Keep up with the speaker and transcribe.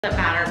doesn't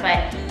matter,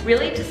 but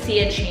really to see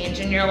a change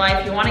in your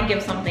life, you want to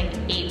give something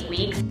 8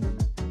 weeks.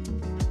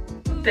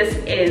 This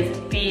is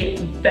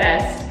the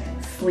best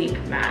sleep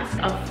mask,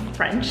 a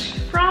French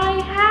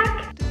fry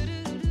hack.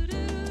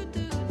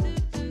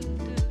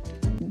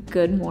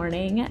 Good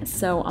morning.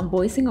 So I'm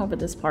voicing over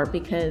this part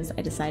because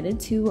I decided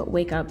to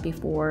wake up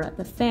before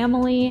the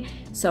family.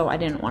 So I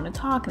didn't want to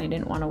talk and I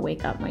didn't want to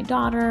wake up my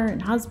daughter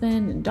and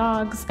husband and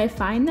dogs. I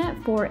find that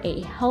for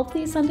a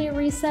healthy Sunday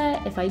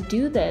reset, if I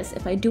do this,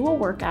 if I do a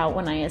workout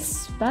when I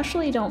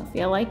especially don't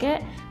feel like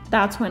it,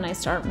 that's when I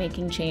start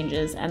making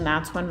changes, and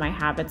that's when my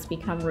habits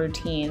become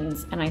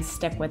routines and I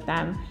stick with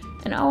them.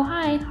 And oh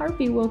hi,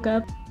 Harvey woke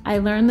up. I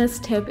learned this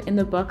tip in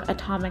the book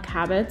Atomic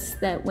Habits,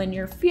 that when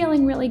you're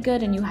feeling really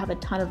good and you have a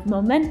ton of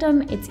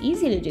momentum, it's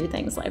easy to do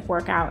things like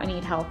work out and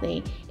eat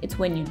healthy. It's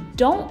when you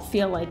don't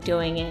feel like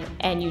doing it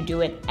and you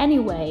do it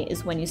anyway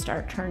is when you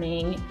start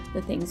turning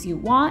the things you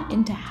want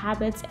into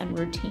habits and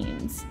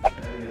routines.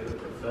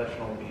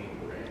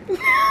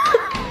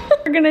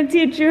 We're gonna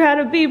teach you how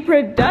to be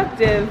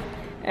productive.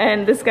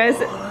 And this guy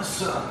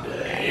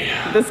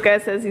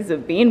says he's a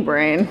bean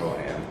brain.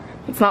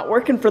 It's not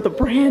working for the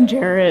brand,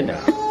 Jared.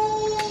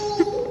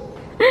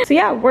 So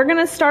yeah, we're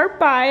gonna start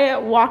by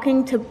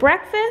walking to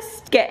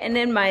breakfast, getting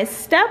in my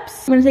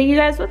steps. I'm gonna take you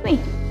guys with me.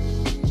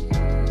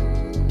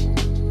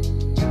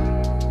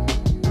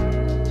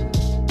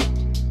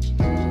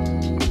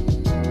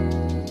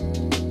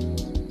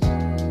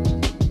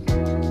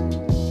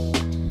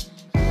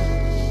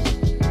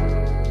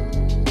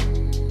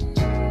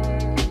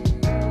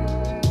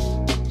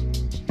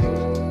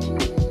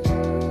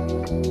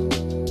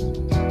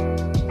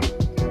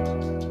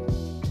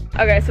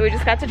 Okay, so we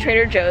just got to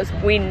Trader Joe's.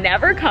 We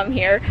never come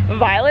here.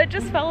 Violet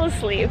just fell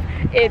asleep.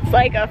 It's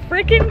like a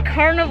freaking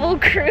carnival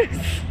cruise.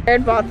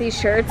 Jared bought these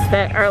shirts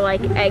that are like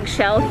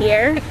eggshell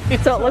here.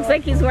 So it looks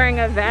like he's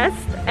wearing a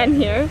vest and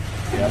here.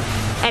 Yep.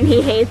 And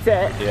he hates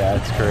it. Yeah,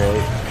 it's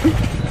great.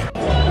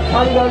 How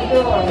are you guys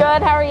doing?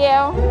 Good, how are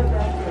you?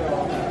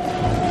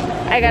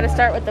 I gotta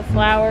start with the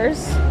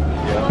flowers.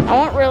 Yeah. I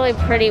want really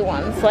pretty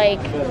ones, like,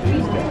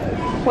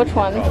 which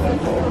ones?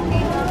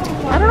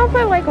 I don't know if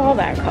I like all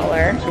that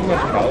color. Too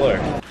much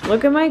color.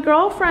 Look at my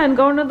girlfriend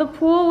going to the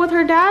pool with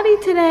her daddy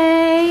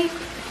today.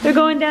 They're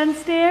going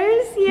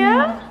downstairs,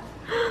 yeah?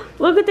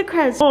 Look at the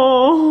crabs.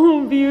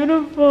 Oh,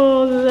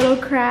 beautiful, the little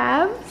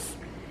crabs.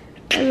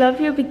 I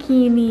love your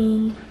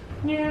bikini.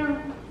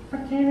 Yeah,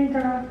 bikini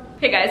girl.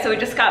 Hey guys, so we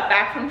just got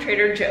back from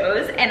Trader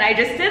Joe's and I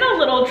just did a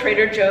little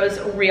Trader Joe's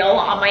reel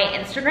on my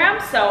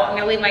Instagram. So I'm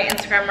gonna leave my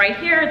Instagram right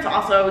here. It's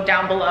also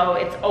down below.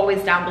 It's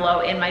always down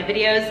below in my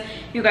videos.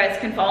 You guys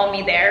can follow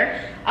me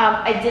there.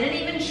 I didn't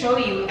even show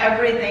you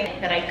everything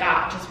that I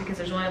got just because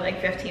there's only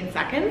like 15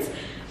 seconds.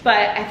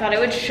 But I thought I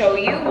would show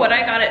you what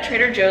I got at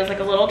Trader Joe's, like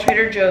a little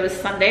Trader Joe's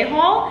Sunday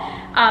haul,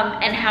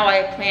 and how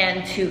I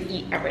plan to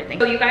eat everything.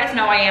 So you guys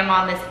know I am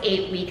on this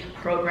 8-week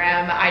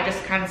program. I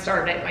just kind of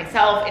started it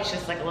myself. It's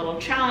just like a little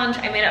challenge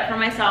I made up for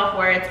myself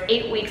where it's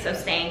 8 weeks of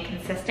staying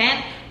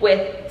consistent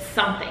with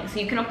something. So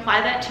you can apply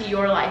that to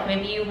your life.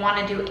 Maybe you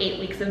want to do 8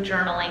 weeks of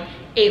journaling,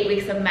 8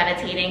 weeks of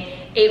meditating,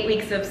 8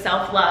 weeks of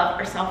self-love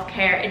or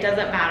self-care. It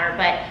doesn't matter,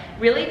 but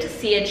really to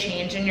see a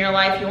change in your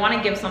life, you want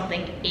to give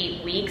something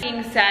 8 weeks.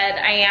 Being said,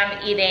 I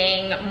am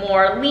eating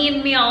more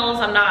lean meals.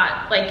 I'm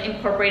not like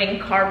incorporating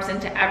carbs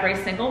into every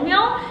single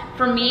meal.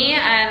 For me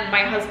and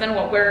my husband,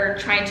 what we're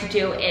trying to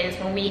do is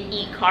when we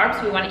eat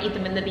carbs, we want to eat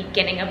them in the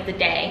beginning of the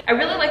day. I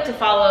really like to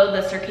follow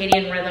the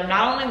circadian rhythm,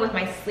 not only with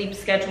my sleep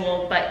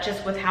schedule, but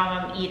just with how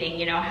I'm eating,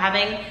 you know,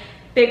 having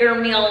bigger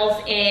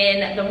meals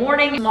in the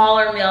morning,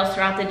 smaller meals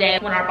throughout the day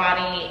when our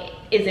body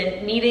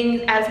isn't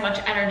needing as much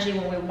energy,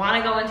 when we want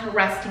to go into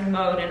resting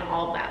mode and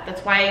all of that.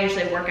 That's why I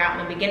usually work out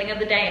in the beginning of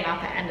the day and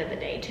not the end of the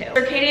day too.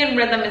 Circadian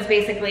rhythm is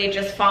basically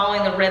just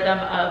following the rhythm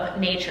of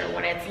nature.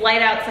 When it's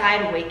light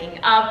outside, waking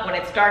up. When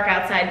it's dark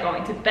outside,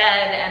 going to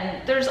bed.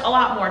 And there's a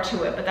lot more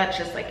to it, but that's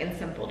just like in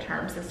simple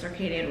terms, the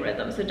circadian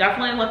rhythm. So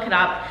definitely look it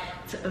up.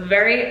 It's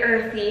very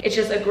earthy. It's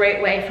just a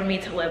great way for me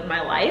to live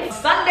my life.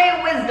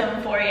 Sunday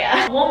wisdom for you.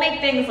 We'll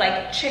make things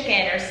like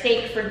chicken or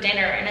steak for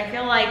dinner, and I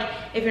feel like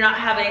if you're not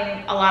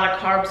having a lot of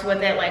carbs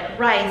with it, like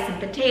rice and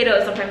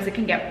potatoes, sometimes it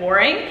can get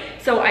boring.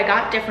 So I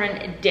got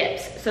different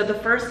dips. So the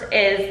first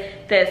is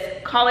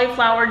this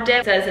cauliflower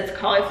dip. It says it's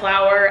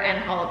cauliflower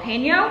and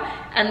jalapeno.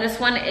 And this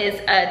one is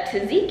a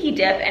tzatziki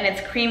dip, and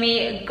it's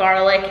creamy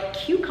garlic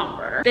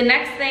cucumber. The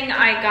next thing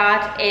I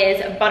got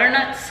is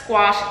butternut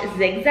squash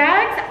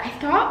zigzags. I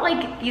thought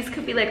like these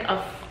could be like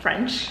a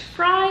French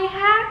fry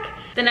hack.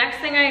 The next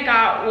thing I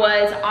got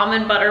was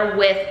almond butter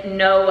with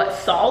no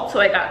salt.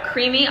 So I got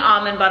creamy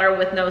almond butter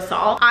with no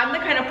salt. I'm the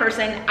kind of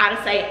person, out of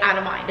sight, out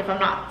of mind. If I'm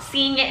not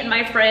seeing it in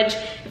my fridge,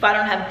 if I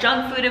don't have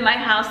junk food in my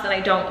house, then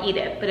I don't eat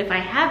it. But if I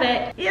have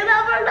it, you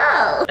never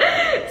know.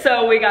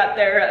 So we got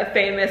their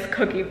famous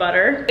cookie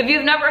butter. If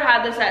you've never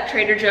had this at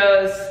Trader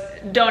Joe's,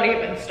 don't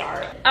even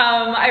start.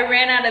 I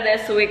ran out of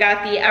this, so we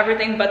got the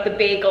everything but the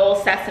bagel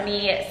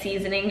sesame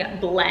seasoning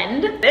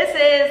blend. This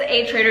is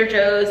a Trader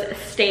Joe's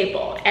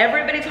staple.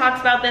 Everybody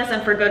talks about this,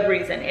 and for good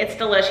reason. It's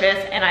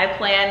delicious, and I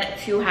plan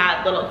to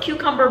have little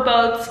cucumber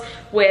boats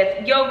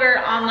with yogurt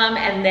on them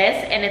and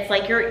this, and it's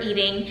like you're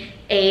eating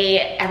a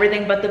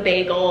everything but the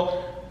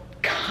bagel,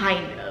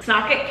 kind of. Let's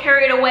not get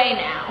carried away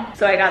now.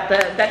 So I got the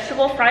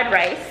vegetable fried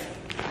rice.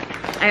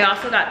 I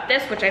also got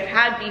this, which I've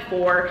had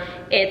before.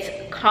 It's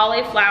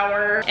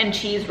cauliflower and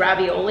cheese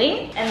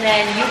ravioli. And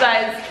then you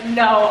guys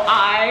know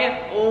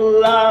I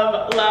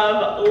love,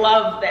 love,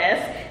 love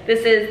this.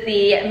 This is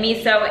the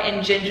miso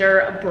and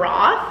ginger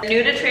broth.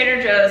 New to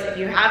Trader Joe's, if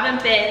you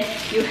haven't been,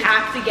 you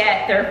have to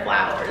get their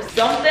flowers.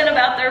 Something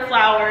about their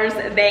flowers,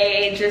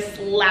 they just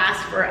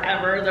last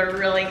forever. They're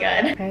really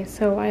good. Okay,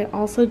 so I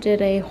also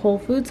did a Whole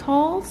Foods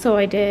haul. So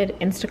I did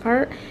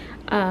Instacart.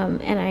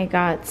 And I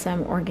got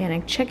some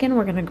organic chicken.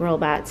 We're gonna grill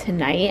that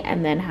tonight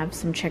and then have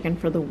some chicken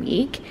for the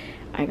week.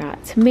 I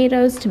got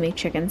tomatoes to make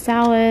chicken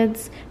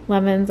salads,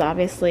 lemons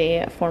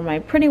obviously for my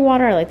pretty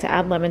water. I like to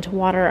add lemon to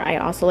water. I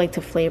also like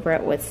to flavor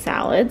it with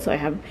salad. So I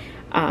have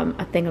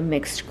a thing of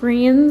mixed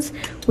greens.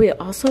 We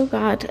also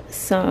got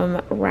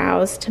some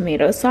Rouse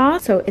tomato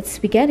sauce. So it's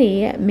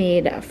spaghetti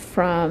made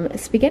from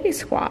spaghetti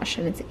squash,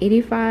 and it's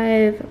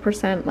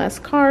 85% less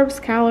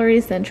carbs,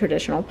 calories than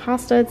traditional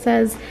pasta, it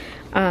says.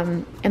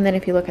 And then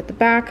if you look at the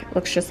back, it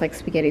looks just like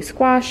spaghetti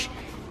squash.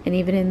 And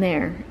even in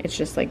there, it's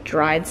just like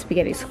dried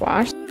spaghetti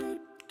squash.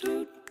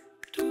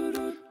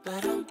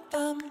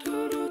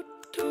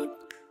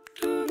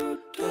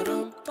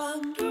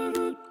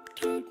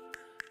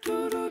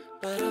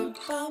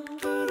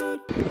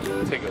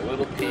 Take a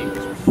little peek.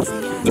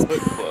 The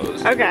hood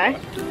closed. Okay.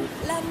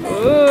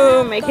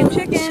 Ooh, making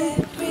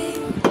chicken.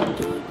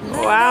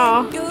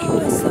 Wow.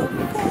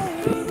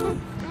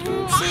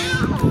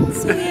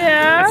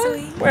 Yeah,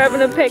 we're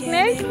having a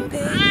picnic.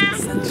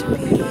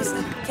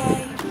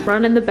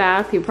 Run in the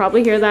bath, you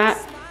probably hear that.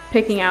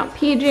 Picking out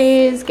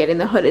PJs, getting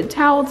the hooded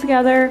towel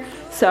together.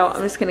 So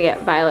I'm just gonna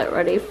get Violet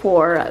ready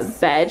for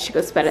bed. She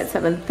goes to bed at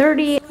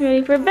 7:30.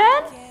 Ready for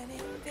bed?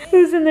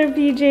 Who's in their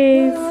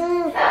PJs?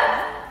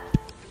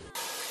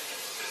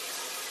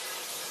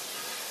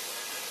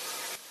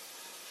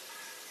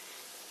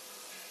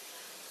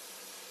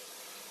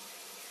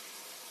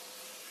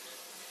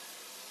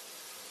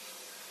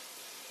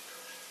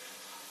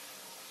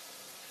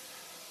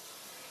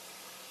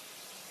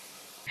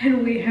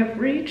 And we have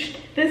reached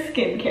the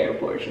skincare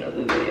portion of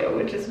the video,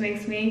 which just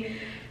makes me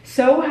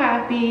so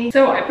happy.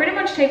 So I pretty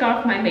much take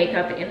off my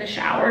makeup in the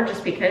shower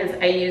just because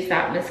I use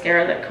that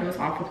mascara that comes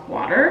off with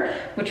water,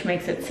 which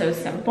makes it so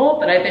simple.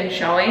 But I've been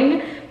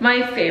showing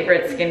my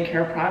favorite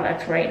skincare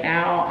products right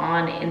now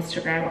on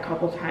Instagram a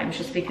couple times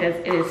just because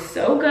it is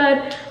so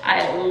good.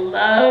 I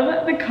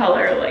love the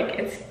color, like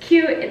it's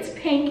cute, it's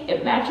pink,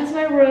 it matches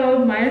my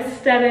robe, my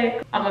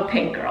aesthetic. I'm a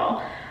pink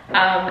girl.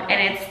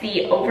 And it's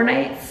the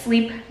Overnight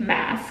Sleep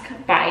Mask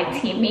by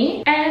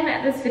Teami.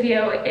 And this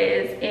video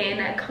is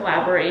in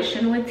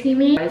collaboration with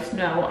Teami. You guys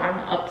know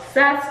I'm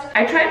obsessed.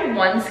 I tried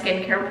one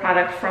skincare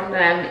product from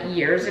them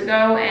years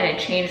ago and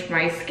it changed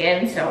my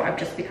skin, so I've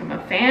just become a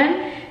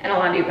fan. And a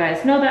lot of you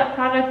guys know that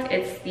product.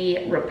 It's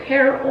the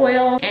Repair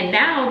Oil. And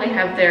now they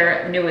have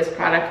their newest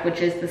product,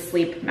 which is the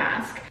Sleep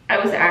Mask. I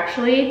was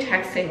actually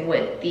texting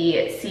with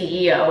the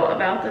CEO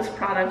about this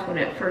product when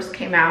it first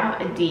came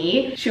out,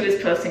 Adi. She was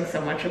posting so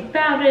much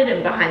about it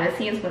and behind the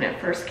scenes when it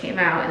first came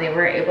out, and they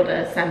were able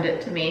to send it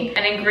to me.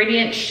 An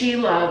ingredient she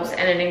loves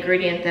and an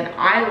ingredient that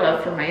I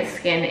love for my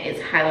skin is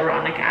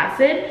hyaluronic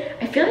acid.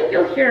 I feel like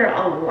you'll hear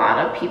a lot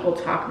of people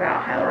talk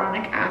about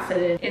hyaluronic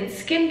acid in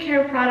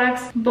skincare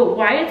products, but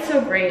why it's so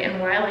great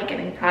and why I like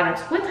getting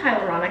products with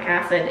hyaluronic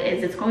acid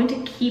is it's going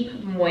to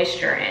keep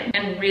moisture in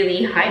and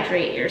really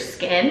hydrate your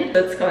skin.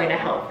 So it's going to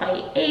help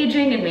fight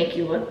aging and make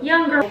you look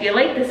younger. I feel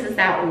like this is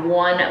that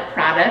one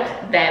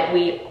product that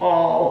we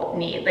all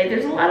need. Like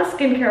there's a lot of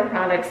skincare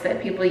products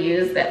that people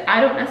use that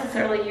I don't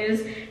necessarily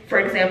use. For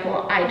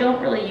example, I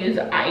don't really use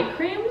eye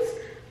creams.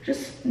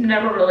 Just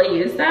never really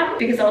use them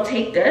because I'll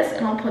take this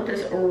and I'll put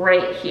this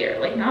right here,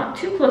 like not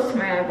too close to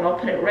my eye, but I'll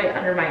put it right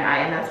under my eye,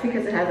 and that's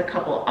because it has a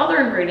couple other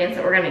ingredients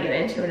that we're gonna get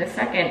into in a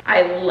second.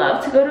 I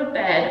love to go to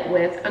bed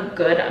with a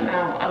good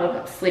amount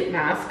of sleep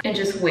mask and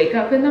just wake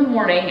up in the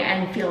morning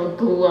and feel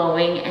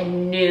glowing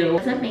and new. It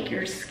doesn't make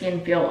your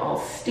skin feel all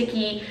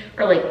sticky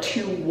or like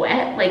too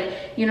wet. Like,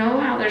 you know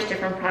how there's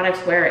different products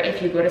where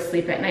if you go to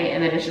sleep at night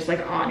and then it's just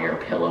like on your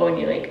pillow and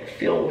you like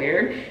feel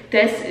weird?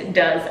 This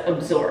does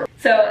absorb.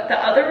 So the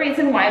other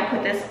reason why I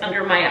put this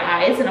under my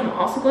eyes, and I'm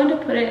also going to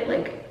put it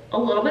like a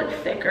little bit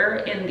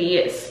thicker in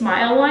the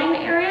smile line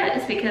area,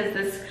 is because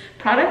this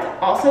product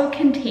also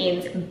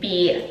contains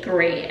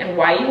B3. And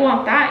why you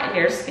want that in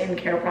your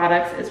skincare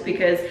products is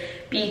because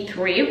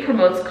B3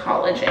 promotes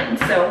collagen.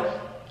 So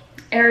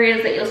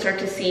areas that you'll start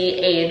to see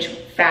age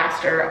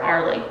faster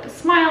are like the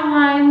smile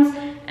lines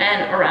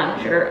and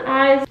around your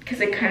eyes.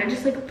 because it kind of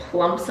just like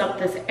plumps up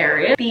this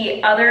area.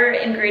 The other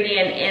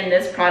ingredient in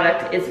this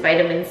product is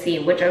vitamin C,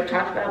 which I've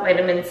talked about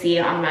vitamin C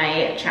on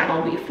my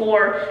channel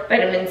before.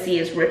 Vitamin C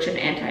is rich in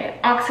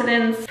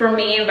antioxidants. For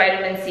me,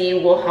 vitamin C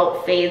will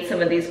help fade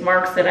some of these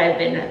marks that I've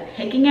been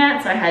picking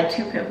at. So I had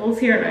 2 pimples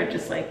here and I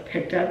just like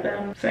picked at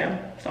them. So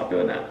stop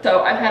doing that.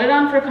 So I've had it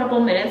on for a couple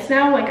minutes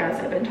now, like as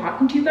I've been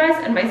talking to you guys,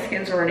 and my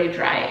skin's already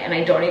dry and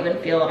I don't even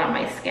feel it on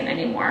my skin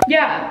anymore.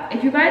 Yeah,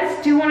 if you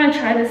guys do want to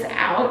try this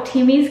out,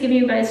 Teami's giving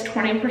you guys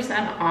 20%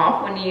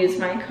 off when you use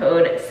my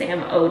code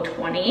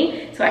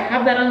SAMO20. So I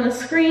have that on the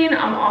screen.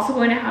 I'm also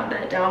going to have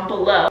that down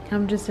below.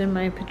 I'm just in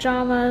my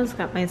pajamas,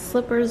 got my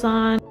slippers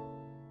on.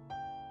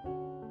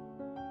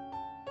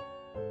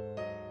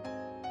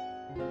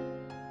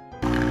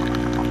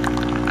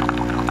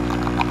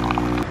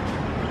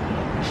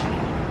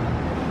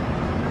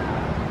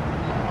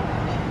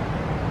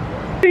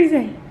 What do you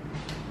say?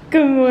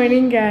 Good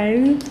morning,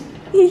 guys.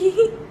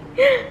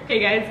 Hey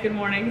guys, good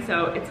morning.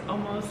 So it's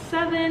almost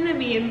 7.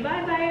 Me and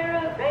Bye-Bye are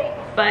up,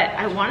 right? But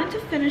I wanted to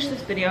finish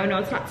this video. I know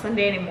it's not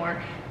Sunday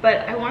anymore, but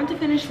I wanted to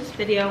finish this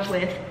video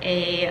with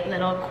a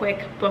little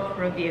quick book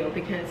review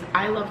because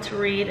I love to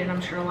read and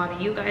I'm sure a lot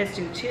of you guys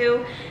do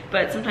too,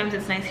 but sometimes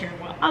it's nice hearing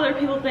what other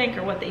people think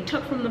or what they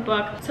took from the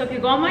book. So if you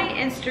go on my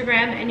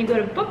Instagram and you go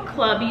to book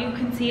club, you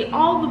can see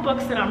all the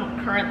books that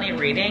I'm currently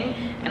reading.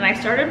 And I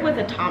started with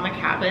Atomic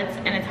Habits,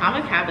 and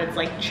Atomic Habits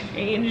like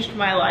changed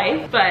my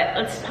life. But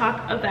let's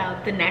talk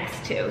about the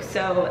next 2.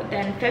 So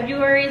then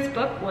February's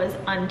book was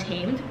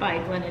Untamed by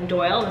Glennon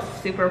Doyle. This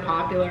is super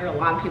popular. A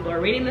lot of people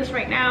are reading this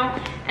right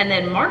now. And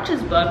then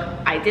March's book,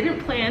 I didn't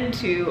plan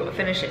to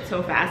finish it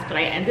so fast, but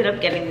I ended up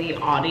getting the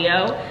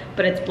audio,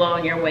 but it's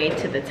Blowing Your Way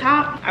to the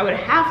Top. I would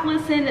half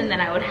listen and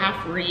then I would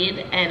half read,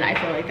 and I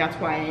feel like that's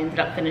why I ended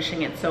up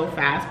finishing it so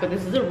fast. But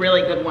this is a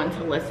really good one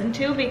to listen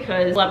to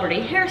because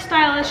celebrity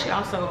hairstylist, she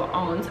also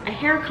owns a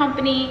hair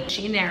company.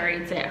 She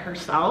narrates it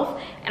herself.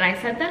 And I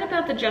said that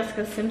about the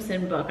Jessica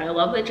Simpson book. I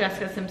love that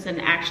Jessica Simpson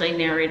actually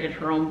narrated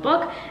her own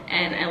book,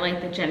 and I like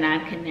that Jen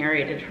Atkin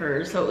narrated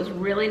hers. So it was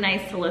really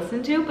nice to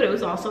listen to, but it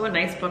was also a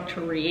nice book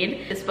to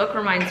read. This book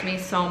reminds me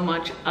so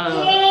much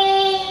of,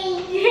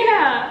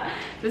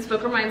 this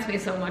book reminds me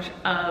so much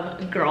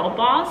of Girl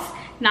Boss.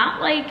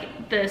 Not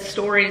like the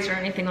stories or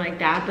anything like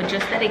that, but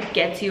just that it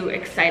gets you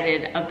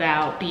excited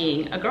about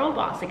being a girl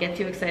boss. It gets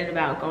you excited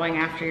about going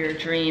after your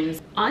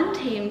dreams.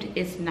 Untamed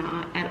is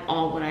not at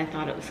all what I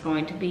thought it was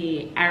going to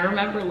be. I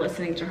remember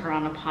listening to her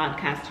on a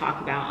podcast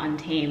talk about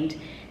Untamed,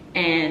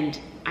 and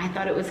I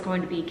thought it was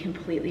going to be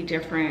completely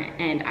different,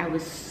 and I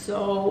was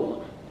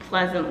so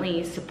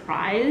pleasantly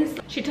surprised.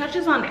 She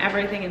touches on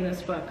everything in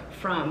this book,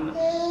 from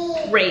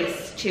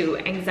race to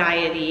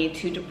anxiety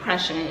to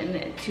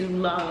depression to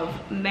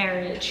love,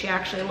 marriage. She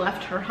actually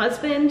left her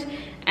husband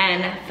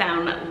and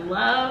found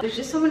love. There's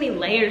just so many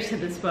layers to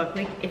this book.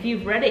 Like, if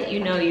you've read it, you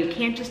know you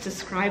can't just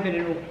describe it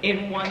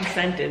in one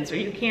sentence, or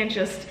you can't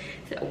just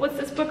say, what's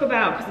this book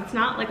about? Because it's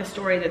not like a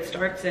story that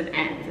starts and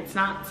ends. It's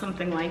not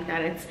something like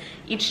that. It's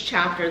each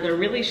chapter, they're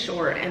really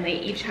short and they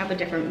each have a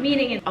different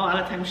meaning. And a lot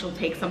of times she'll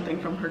take something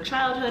from her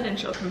childhood and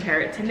she'll compare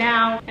it to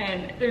now.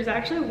 And there's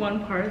actually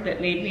one part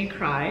that made me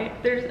cry.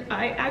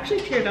 I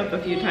actually teared up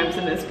a few times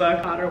in this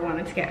book. Daughter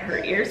wanted to get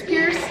her ears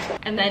pierced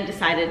and then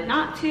decided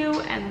not to,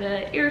 and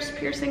the ears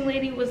piercing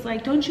lady was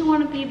like, don't you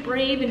want to be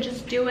brave and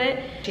just do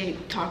it? She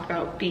talked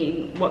about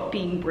what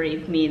being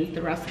brave means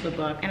the rest of the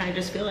book, and I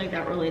just feel like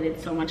that related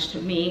so much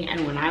to me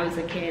and when I was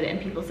a kid,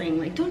 and people saying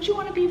like, don't you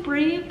want to be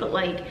brave? But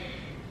like,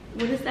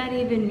 what does that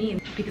even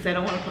mean? Because I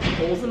don't want to put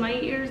holes in my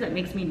ears, that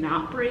makes me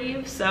not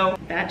brave. So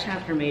that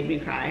chapter made me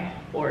cry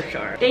for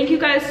sure. Thank you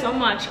guys so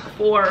much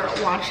for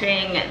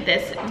watching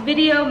this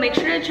video. Make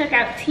sure to check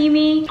out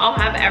Teami. I'll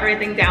have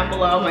everything down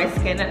below. My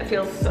skin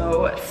feels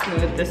so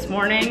smooth this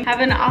morning. Have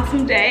an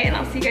awesome day, and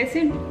I'll see you guys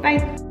soon.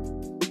 Bye.